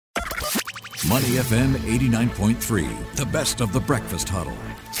Money FM 89.3, the best of the breakfast huddle.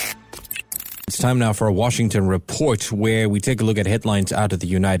 It's time now for a Washington Report, where we take a look at headlines out of the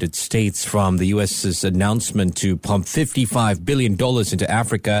United States from the U.S.'s announcement to pump $55 billion into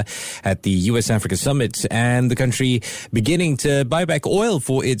Africa at the U.S.-Africa Summit, and the country beginning to buy back oil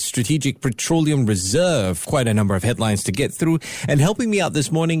for its strategic petroleum reserve. Quite a number of headlines to get through. And helping me out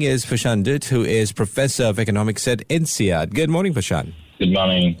this morning is Prashant Dutt, who is Professor of Economics at INSEAD. Good morning, Prashant. Good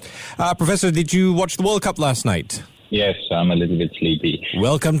morning. Professor, did you watch the World Cup last night? Yes, I'm a little bit sleepy.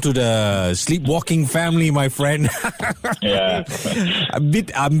 Welcome to the sleepwalking family, my friend. Yeah.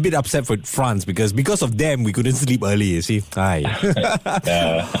 I'm a bit upset for France because of them we couldn't sleep early, you see. Aye.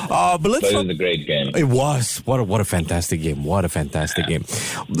 But it was a great game. It was. What a fantastic game. What a fantastic game.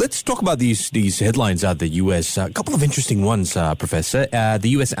 Let's talk about these headlines out of the US. A couple of interesting ones, Professor. The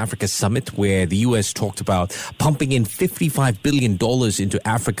US-Africa Summit, where the US talked about pumping in $55 billion into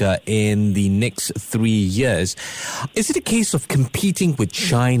Africa in the next 3 years. Is it a case of competing with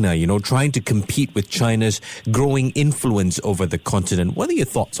China, trying to compete with China's growing influence over the continent? What are your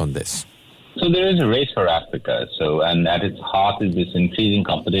thoughts on this? So there is a race for Africa. And at its heart is this increasing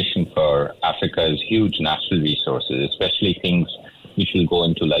competition for Africa's huge natural resources, especially things which will go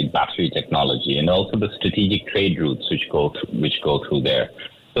into like battery technology, and also the strategic trade routes which go through there.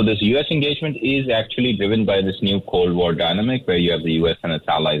 So this U.S. engagement is actually driven by this new Cold War dynamic where you have the U.S. and its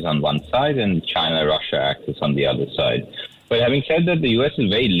allies on one side and China-Russia axis on the other side. But having said that, the U.S. is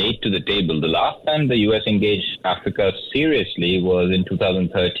very late to the table. The last time the U.S. engaged Africa seriously was in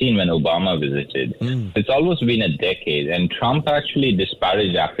 2013 when Obama visited. It's almost been a decade, and Trump actually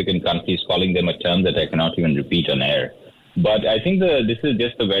disparaged African countries, calling them a term that I cannot even repeat on air. But I think this is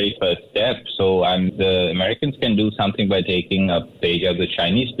just the very first step. So the Americans can do something by taking a page out of the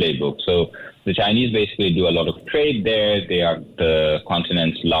Chinese playbook. So the Chinese basically do a lot of trade there. They are the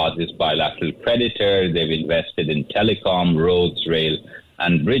continent's largest bilateral creditor. They've invested in telecom, roads, rail,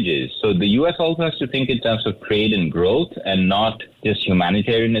 and bridges. So the U.S. also has to think in terms of trade and growth and not just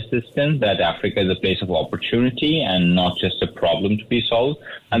humanitarian assistance, that Africa is a place of opportunity and not just a problem to be solved.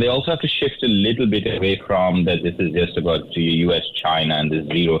 And they also have to shift a little bit away from that this is just about the U.S., China, and this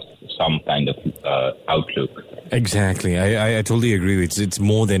zero-sum kind of outlook. Exactly. I totally agree. It's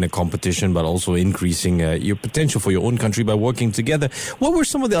more than a competition, but also increasing your potential for your own country by working together. What were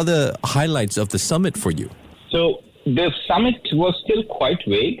some of the other highlights of the summit for you? So the summit was still quite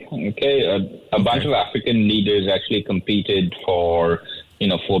vague. A bunch of African leaders actually competed for,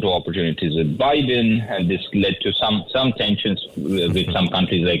 photo opportunities with Biden, and this led to some tensions with some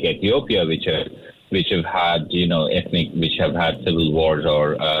countries like Ethiopia, which have had, which have had civil wars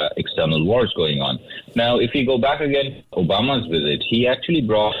or external wars going on. Now, if you go back again, Obama's visit, he actually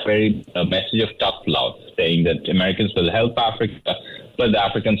brought a message of tough love, saying that Americans will help Africa, but the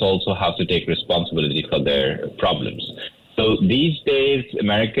Africans also have to take responsibility for their problems. So these days,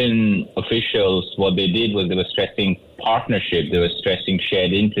 American officials, what they did was they were stressing partnership, they were stressing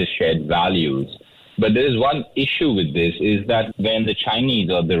shared interests, shared values. But there is one issue with this, is that when the Chinese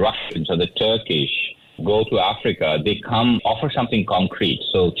or the Russians or the Turkish go to Africa, they offer something concrete.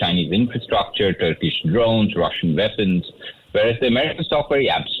 So Chinese infrastructure, Turkish drones, Russian weapons, whereas the Americans talk very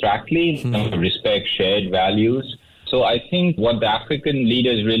abstractly, respect shared values. So I think what the African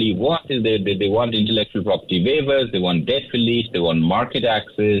leaders really want is they want intellectual property waivers, they want debt relief, they want market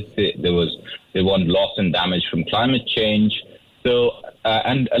access, they want loss and damage from climate change. So,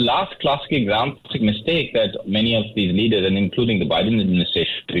 and a last classic example, mistake that many of these leaders, and including the Biden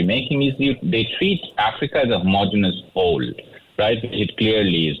administration, are making is they treat Africa as a homogeneous whole, right? It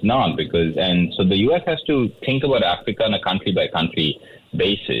clearly is not, and so the U.S. has to think about Africa on a country-by-country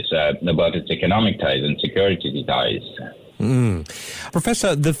basis, about its economic ties and security ties.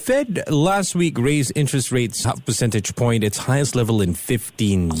 Professor, the Fed last week raised interest rates half percentage point, its highest level in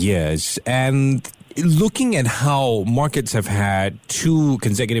 15 years. And looking at how markets have had 2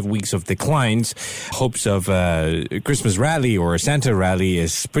 consecutive weeks of declines, hopes of a Christmas rally or a Santa rally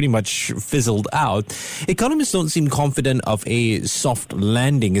is pretty much fizzled out. Economists don't seem confident of a soft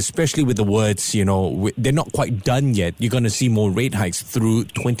landing, especially with the words, they're not quite done yet. You're going to see more rate hikes through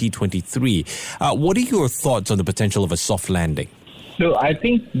 2023. What are your thoughts on the potential of a soft landing? So I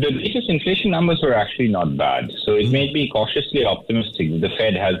think the latest inflation numbers were actually not bad. So it made me cautiously optimistic that the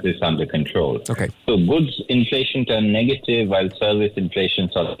Fed has this under control. Okay. So goods inflation turned negative while service inflation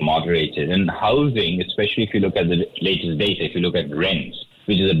sort of moderated. And housing, especially if you look at the latest data, if you look at rents,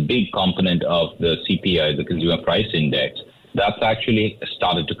 which is a big component of the CPI, the Consumer Price Index, that's actually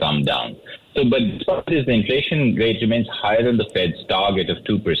started to come down. So, but despite this, the inflation rate remains higher than the Fed's target of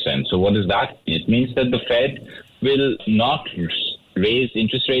 2%. So what does that mean? It means that the Fed will not raise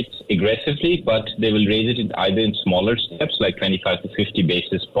interest rates aggressively, but they will raise it either in smaller steps, like 25 to 50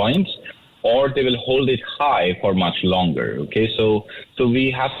 basis points, or they will hold it high for much longer. Okay, so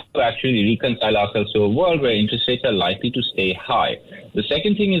we have to actually reconcile ourselves to a world where interest rates are likely to stay high. The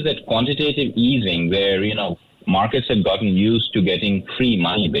second thing is that quantitative easing, where, markets have gotten used to getting free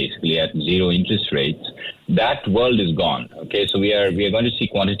money basically at zero interest rates, that world is gone. Okay, so we are going to see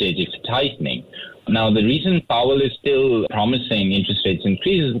quantitative tightening. Now, the reason Powell is still promising interest rates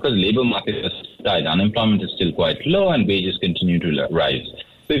increase is because labor market is tight. Unemployment is still quite low and wages continue to rise.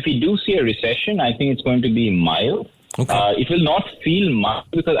 So if we do see a recession, I think it's going to be mild. Okay. It will not feel much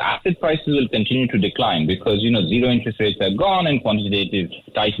because asset prices will continue to decline because, zero interest rates are gone and quantitative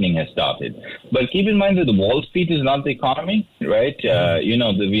tightening has started. But keep in mind that the Wall Street is not the economy, right?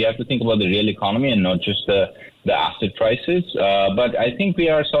 We have to think about the real economy and not just the asset prices. But I think we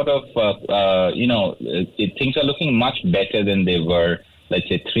are sort of, things are looking much better than they were, let's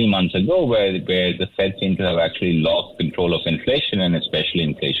say, 3 months ago, where the Fed seemed to have actually lost control of inflation and especially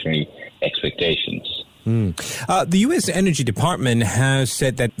inflationary expectations. The U.S. Energy Department has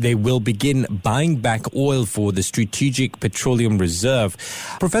said that they will begin buying back oil for the Strategic Petroleum Reserve.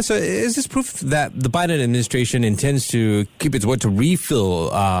 Professor, is this proof that the Biden administration intends to keep its word to refill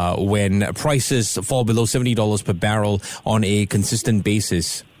when prices fall below $70 per barrel on a consistent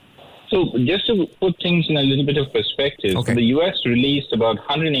basis? So just to put things in a little bit of perspective, The U.S. released about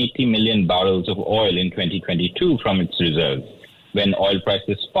 180 million barrels of oil in 2022 from its reserves, when oil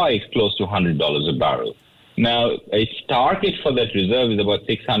prices spiked close to $100 a barrel. Now, its target for that reserve is about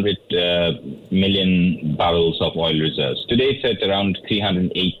 600 million barrels of oil reserves. Today, it's at around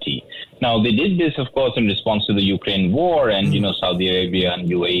 380. Now, they did this, of course, in response to the Ukraine war and, Saudi Arabia and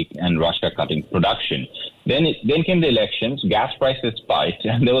UAE and Russia cutting production. Then came the elections, gas prices spiked,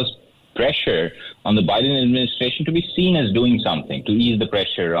 and there was pressure on the Biden administration to be seen as doing something to ease the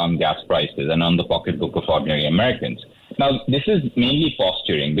pressure on gas prices and on the pocketbook of ordinary Americans. Now, this is mainly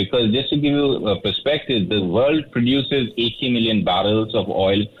posturing because just to give you a perspective, the world produces 80 million barrels of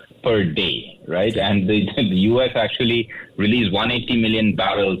oil per day, right? And the U.S. actually released 180 million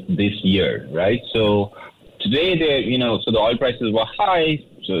barrels this year, right? So today, so the oil prices were high,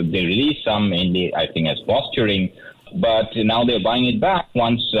 so they released some mainly, I think, as posturing. But now they're buying it back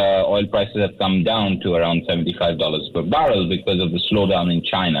once oil prices have come down to around $75 per barrel because of the slowdown in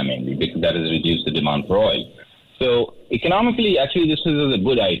China mainly, because that has reduced the demand for oil. So economically, actually, this is a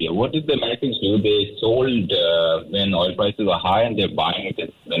good idea. What did the Americans do? They sold when oil prices were high and they're buying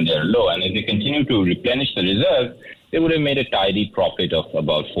it when they're low. And if they continue to replenish the reserve, they would have made a tidy profit of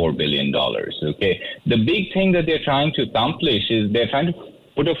about $4 billion. Okay. The big thing that they're trying to accomplish is they're trying to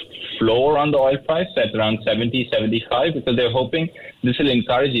put a floor on the oil price at around 70, 75, because they're hoping this will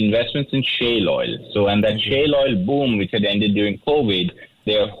encourage investments in shale oil. So, and that shale oil boom, which had ended during COVID,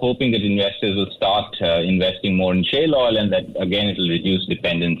 they are hoping that investors will start investing more in shale oil, and that, again, it will reduce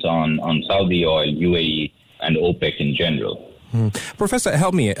dependence on Saudi oil, UAE, and OPEC in general. Professor,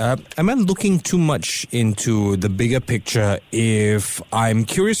 help me. Am I looking too much into the bigger picture if I'm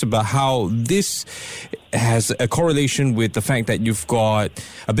curious about how this has a correlation with the fact that you've got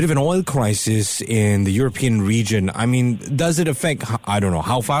a bit of an oil crisis in the European region? I mean, does it affect, I don't know,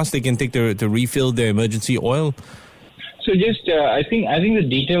 how fast they can take to refill their emergency oil? So just, I think the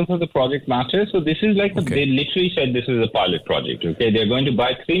details of the project matter. So this is like, they literally said this is a pilot project, okay? They're going to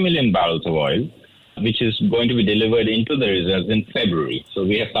buy 3 million barrels of oil, which is going to be delivered into the reserves in February. So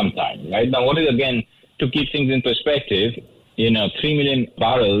we have some time, right? Now, what is, again, to keep things in perspective, 3 million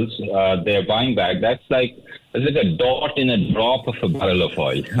barrels they're buying back. That's like a dot in a drop of a barrel of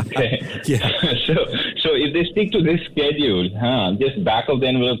oil. Okay? So if they stick to this schedule, just back of the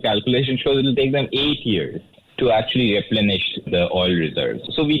envelope calculation shows it'll take them 8 years to actually replenish the oil reserves.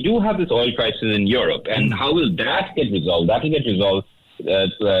 So we do have this oil crisis in Europe. And how will that get resolved? That will get resolved.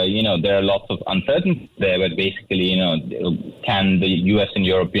 There are lots of uncertainty there, but basically, can the U.S. and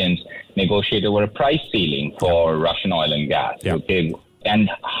Europeans negotiate over a price ceiling for Russian oil and gas? Yeah. Okay. And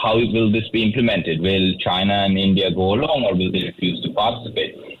how will this be implemented? Will China and India go along, or will they refuse to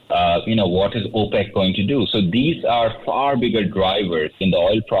participate? What is OPEC going to do? So these are far bigger drivers in the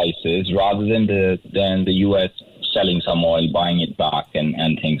oil prices rather than the U.S. selling some oil, buying it back,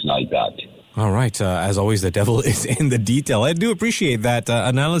 and things like that. All right. As always, the devil is in the detail. I do appreciate that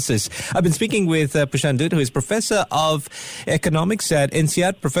analysis. I've been speaking with Prashant Dutt, who is Professor of Economics at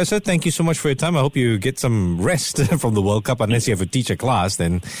INSEAD. Professor, thank you so much for your time. I hope you get some rest from the World Cup. Unless you have to teach a class,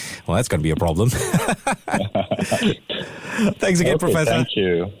 then, well, that's going to be a problem. Thanks again, Professor.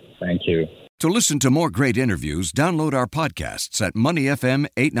 Thank you. To listen to more great interviews, download our podcasts at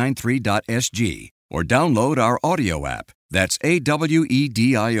moneyfm893.sg or download our audio app. That's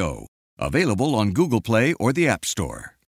AWEDIO. Available on Google Play or the App Store.